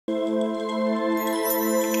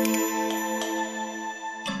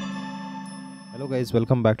Guys,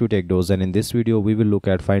 welcome back to TechDose, and in this video we will look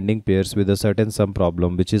at finding pairs with a certain sum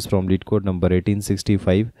problem, which is from Leetcode number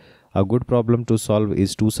 1865. A good problem to solve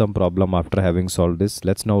is two-sum problem. After having solved this,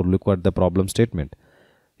 let's now look at the problem statement.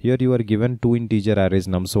 Here you are given two integer arrays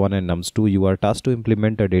nums1 and nums2. You are tasked to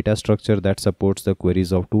implement a data structure that supports the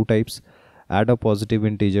queries of two types. Add a positive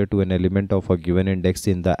integer to an element of a given index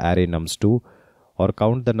in the array nums2, or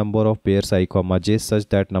count the number of pairs I, j such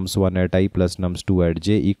that nums1 at I plus nums2 at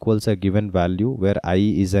j equals a given value where I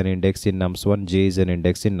is an index in nums1, j is an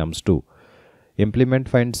index in nums2. Implement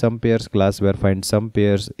find sum pairs class, where find sum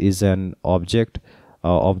pairs is an object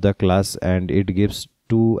of the class, and it gives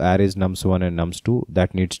two arrays nums1 and nums2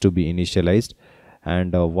 that needs to be initialized.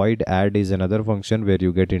 And void add is another function where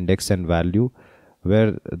you get index and value,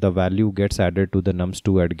 where the value gets added to the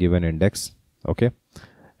nums2 at given index. Okay.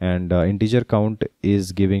 And integer count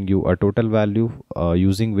is giving you a total value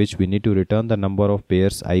using which we need to return the number of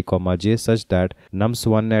pairs I, j such that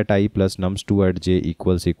nums1 at I plus nums2 at j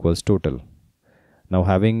equals total. Now,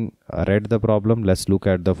 having read the problem, let's look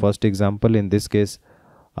at the first example. In this case,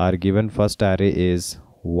 our given first array is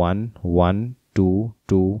 1 1 2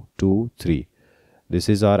 2 2 3. This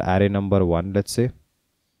is our array number 1, let's say,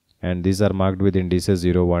 and these are marked with indices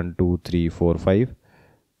 0 1 2 3 4 5.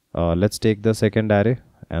 Let's take the second array,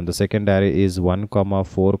 and the second array is 1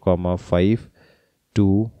 4 5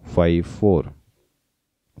 2 5 4,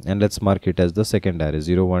 and let's mark it as the second array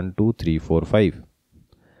 0 1 2 3 4 5.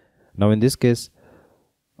 Now in this case,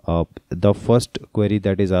 the first query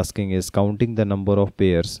that is asking is counting the number of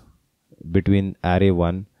pairs between array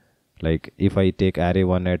 1. Like if I take array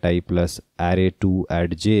 1 at I plus array 2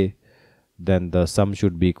 at j, then the sum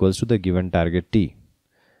should be equals to the given target t.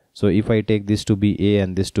 So if I take this to be a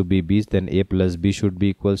and this to be b, then a plus b should be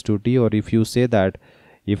equals to t. Or if you say that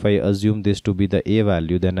if I assume this to be the a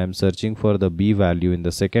value, then I'm searching for the b value in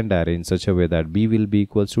the second array in such a way that b will be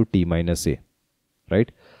equals to t minus a,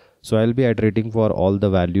 right? So I'll be iterating for all the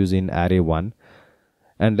values in array 1,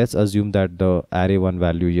 and let's assume that the array 1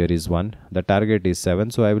 value here is 1. The target is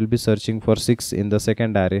 7, so I will be searching for 6 in the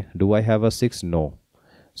second array. Do I have a 6? No.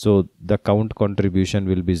 So the count contribution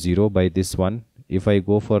will be 0 by this one. If I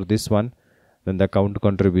go for this one, then the count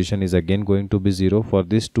contribution is again going to be 0. For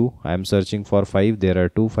this 2, I am searching for 5. There are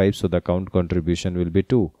 2 5s, so the count contribution will be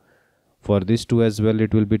 2. For this 2 as well,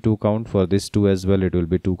 it will be 2 count. For this 2 as well, it will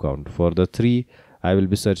be 2 count. For the 3, I will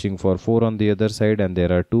be searching for 4 on the other side, and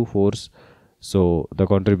there are 2 4s. So the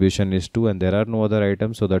contribution is 2, and there are no other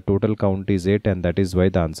items. So the total count is 8, and that is why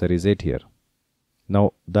the answer is 8 here.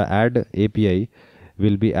 Now the add API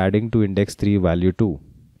will be adding to index 3 value 2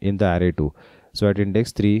 in the array 2. So at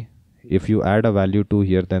index 3, if you add a value 2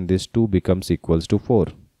 here, then this 2 becomes equals to 4.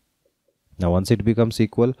 Now once it becomes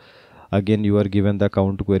equal, again you are given the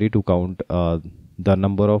count query to count the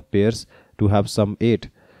number of pairs to have sum 8.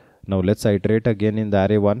 Now let's iterate again in the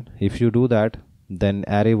array 1. If you do that, then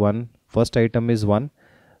array 1 first item is 1.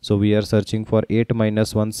 So we are searching for 8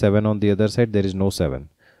 minus 1, 7 on the other side. There is no 7.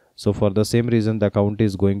 So for the same reason, the count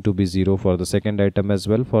is going to be 0 for the second item as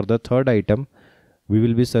well. For the third item, we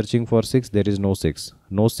will be searching for 6. There is no 6.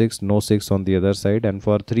 No 6, no 6 on the other side. And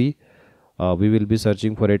for 3, we will be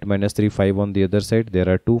searching for 8 minus 3, 5 on the other side. There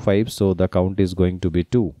are 2 5s, so the count is going to be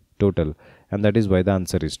 2 total. And that is why the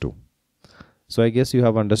answer is 2. So I guess you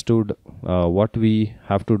have understood what we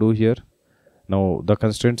have to do here. Now the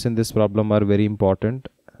constraints in this problem are very important.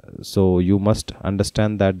 So you must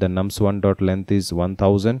understand that the nums1.length is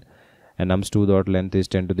 1000 and nums2.length is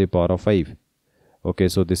 10 to the power of 5. Okay,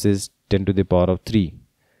 so this is 10 to the power of 3.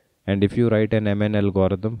 And if you write an mn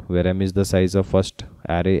algorithm where m is the size of first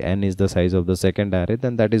array, n is the size of the second array,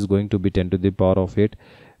 then that is going to be 10 to the power of 8,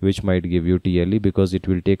 which might give you TLE because it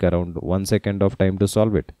will take around 1 second of time to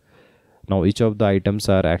solve it. Now each of the items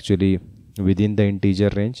are actually within the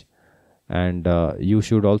integer range, and you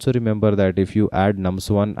should also remember that if you add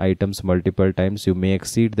nums1 items multiple times, you may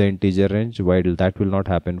exceed the integer range, while that will not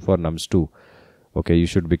happen for nums2. Okay, you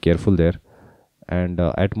should be careful there. And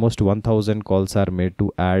at most 1000 calls are made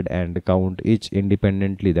to add and count each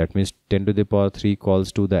independently. That means 10 to the power 3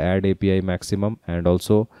 calls to the add API maximum and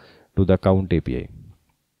also to the count API.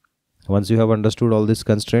 Once you have understood all this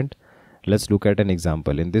constraint, let's look at an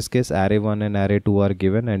example. In this case, array 1 and array 2 are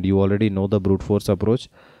given, and you already know the brute force approach.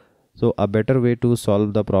 So a better way to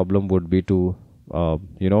solve the problem would be to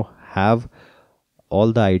have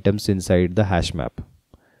all the items inside the hash map.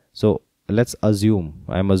 So let's assume,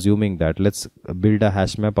 I'm assuming that let's build a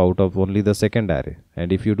hash map out of only the second array.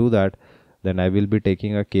 And if you do that, then I will be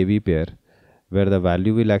taking a KV pair where the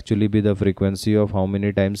value will actually be the frequency of how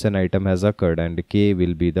many times an item has occurred, and k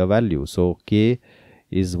will be the value. So k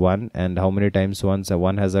is 1, and how many times once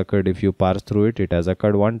 1 has occurred? If you parse through it, it has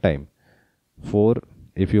occurred 1 time. 4,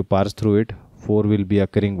 if you parse through it, 4 will be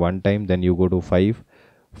occurring 1 time, then you go to 5,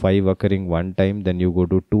 5 occurring 1 time, then you go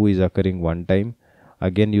to 2 is occurring 1 time,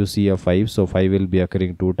 again you see a 5, so 5 will be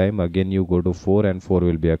occurring 2 time, again you go to 4 and 4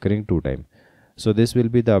 will be occurring 2 time. So this will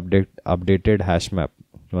be the updated hash map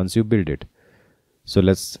once you build it. So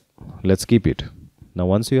let's keep it. Now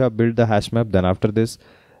once you have built the hash map, then after this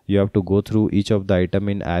you have to go through each of the item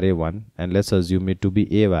in array 1, and let's assume it to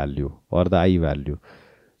be a value or the I value.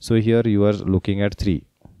 So here you are looking at 3.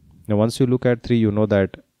 Now once you look at 3, you know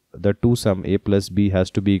that the 2 sum a plus b has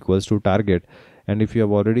to be equals to target, and if you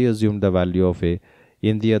have already assumed the value of a,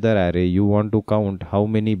 in the other array you want to count how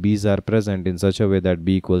many b's are present in such a way that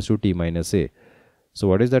b equals to t minus a. So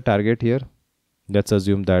what is the target here? Let's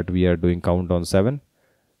assume that we are doing count on 7.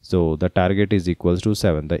 So the target is equals to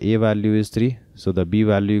 7. The a value is 3. So the b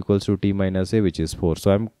value equals to t minus a, which is 4.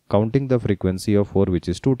 So I'm counting the frequency of 4, which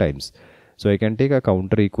is 2 times. So I can take a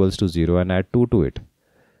counter equals to 0 and add 2 to it.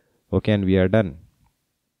 Okay, and we are done.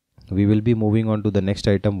 We will be moving on to the next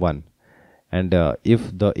item 1. And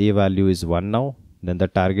if the a value is 1 now, then the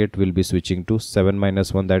target will be switching to 7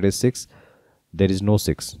 minus 1, that is 6. There is no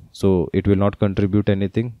 6, so it will not contribute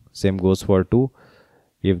anything. Same goes for 2.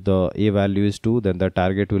 If the a value is 2, then the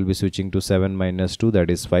target will be switching to 7 minus 2, that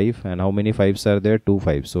is 5. And how many 5s are there? 2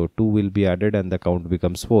 5s. So 2 will be added and the count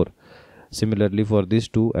becomes 4. Similarly for this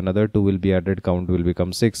 2, another 2 will be added, count will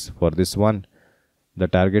become 6. For this 1, the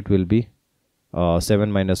target will be 7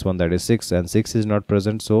 minus 1, that is 6, and 6 is not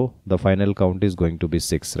present, so the final count is going to be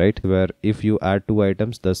 6, right? Where if you add 2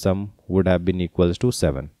 items, the sum would have been equals to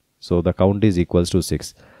 7. So the count is equals to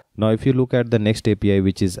 6. Now if you look at the next API,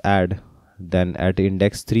 which is add, then at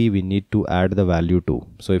index 3 we need to add the value 2.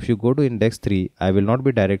 So if you go to index 3, I will not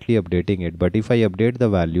be directly updating it, but if I update the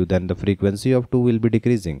value, then the frequency of 2 will be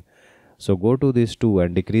decreasing. So go to this 2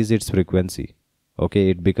 and decrease its frequency.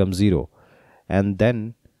 Okay, it becomes 0. And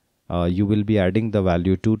then you will be adding the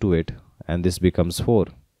value 2 to it, and this becomes 4.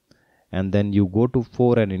 And then you go to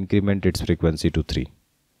 4 and increment its frequency to 3.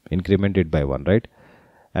 Increment it by 1, right?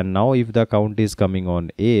 And now if the count is coming on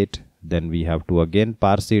 8, then we have to again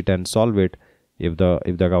parse it and solve it. If the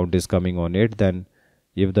count is coming on 8, then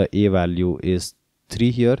if the a value is 3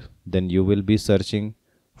 here, then you will be searching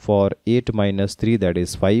for 8 minus 3, that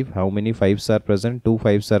is 5. How many 5s are present? 2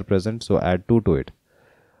 5s are present, so add 2 to it.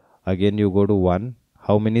 Again you go to 1.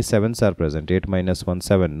 How many 7s are present? 8 minus 1,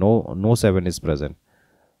 7. No 7 is present.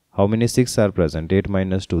 How many 6 are present? 8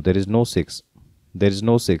 minus 2. There is no 6. There is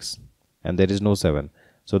no 6 and there is no 7.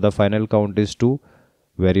 So the final count is 2,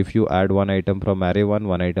 where if you add one item from array 1,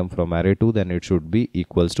 one item from array 2, then it should be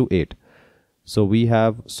equals to 8. So we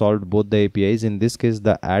have solved both the APIs. In this case,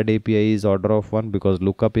 the add API is order of 1 because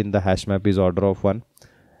lookup in the hash map is order of 1.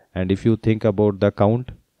 And if you think about the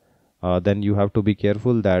count, then you have to be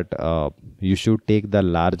careful that you should take the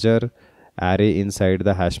larger array inside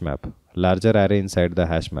the hash map. Larger array inside the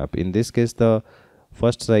hash map. In this case, the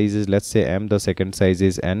first size is, let's say, m, the second size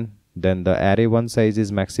is n. Then the array 1 size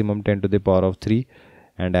is maximum 10 to the power of 3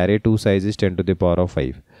 and array 2 size is 10 to the power of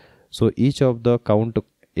 5. So each of the count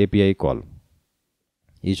API call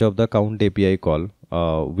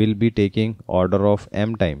will be taking order of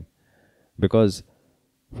m time, because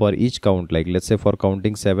for each count, like let's say for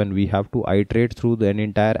counting 7, we have to iterate through an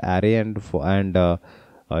entire array and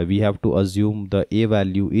we have to assume the a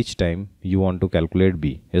value each time you want to calculate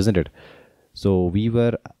b, isn't it? So we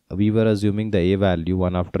were assuming the a value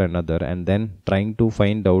one after another and then trying to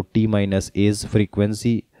find out t minus a's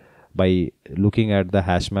frequency by looking at the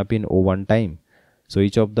hash map in O1 time. So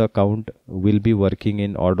each of the count will be working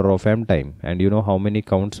in order of m time, and you know how many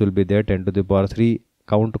counts will be there? 10 to the power 3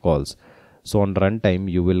 count calls. So on runtime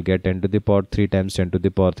you will get 10 to the power 3 times 10 to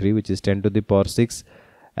the power 3, which is 10 to the power 6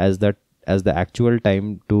 as the actual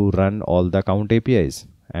time to run all the count APIs.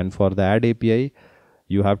 And for the add API,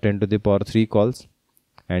 you have 10 to the power 3 calls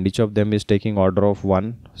and each of them is taking order of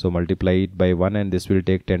 1. So multiply it by 1 and this will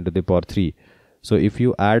take 10 to the power 3. So if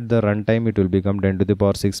you add the runtime, it will become 10 to the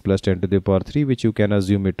power 6 plus 10 to the power 3, which you can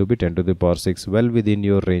assume it to be 10 to the power 6, well within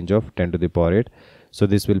your range of 10 to the power 8. So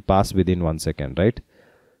this will pass within 1 second, right?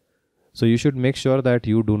 So you should make sure that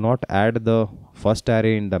you do not add the first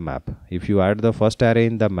array in the map. If you add the first array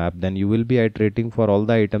in the map, then you will be iterating for all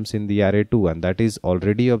the items in the array 2, and that is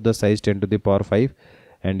already of the size 10 to the power 5.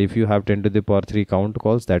 And if you have 10 to the power 3 count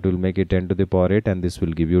calls, that will make it 10 to the power 8 and this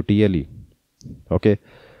will give you TLE. Okay.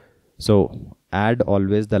 So add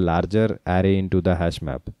always the larger array into the hash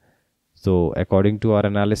map. So according to our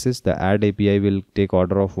analysis, the add API will take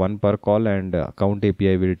order of 1 per call and count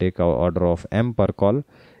API will take order of m per call.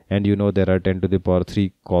 and you know there are 10 to the power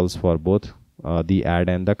 3 calls for both the add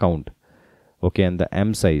and the count. Okay, and the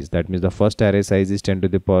m size, that means the first array size is 10 to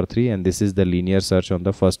the power 3, and this is the linear search on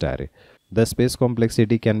the first array. The space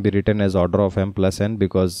complexity can be written as order of m plus n,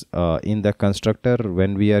 because in the constructor,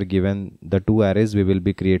 when we are given the two arrays, we will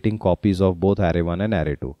be creating copies of both array 1 and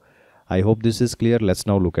array 2. I hope this is clear. Let's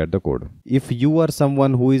now look at the code. If you are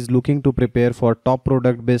someone who is looking to prepare for top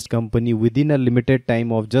product based company within a limited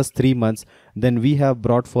time of just 3 months, then we have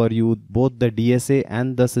brought for you both the DSA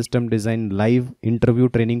and the system design live interview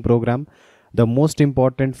training program. The most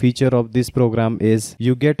important feature of this program is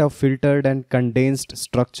you get a filtered and condensed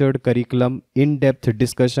structured curriculum, in-depth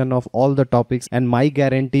discussion of all the topics, and my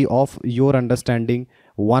guarantee of your understanding,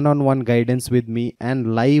 one-on-one guidance with me,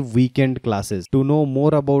 and live weekend classes. To know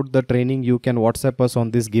more about the training, you can WhatsApp us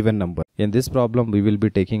on this given number. In this problem, we will be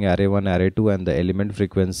taking array 1, array 2 and the element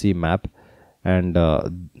frequency map. And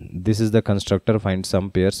this is the constructor find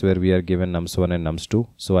sum pairs where we are given nums1 and nums2.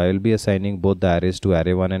 So I will be assigning both the arrays to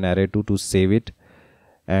array 1 and array 2 to save it,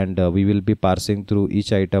 and we will be parsing through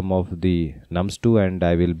each item of the nums2, and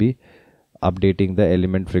I will be updating the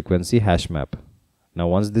element frequency hash map. Now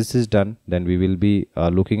once this is done, then we will be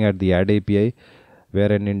looking at the add API,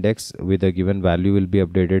 where an index with a given value will be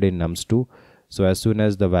updated in nums2. So as soon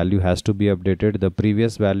as the value has to be updated, the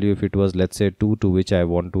previous value, if it was let's say 2, to which I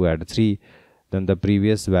want to add 3, then the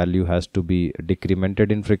previous value has to be decremented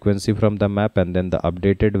in frequency from the map, and then the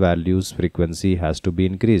updated value's frequency has to be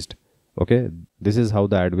increased. Okay, this is how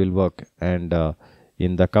the add will work. And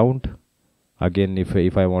in the count, again,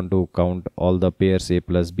 if I want to count all the pairs a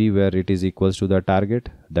plus b where it is equals to the target,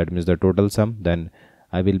 that means the total sum, then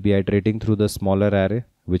I will be iterating through the smaller array,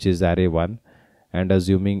 which is array 1, and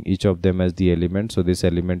assuming each of them as the element. So this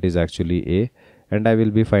element is actually a, and I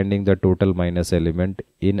will be finding the total minus element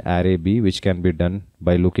in array b, which can be done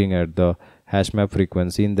by looking at the hash map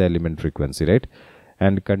frequency in the element frequency, right,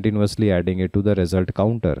 and continuously adding it to the result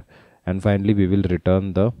counter, and finally we will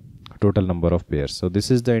return the total number of pairs. So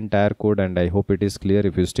this is the entire code, and I hope it is clear.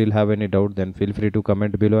 If you still have any doubt, then feel free to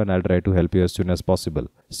comment below and I'll try to help you as soon as possible.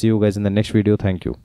 See you guys in the next video. Thank you.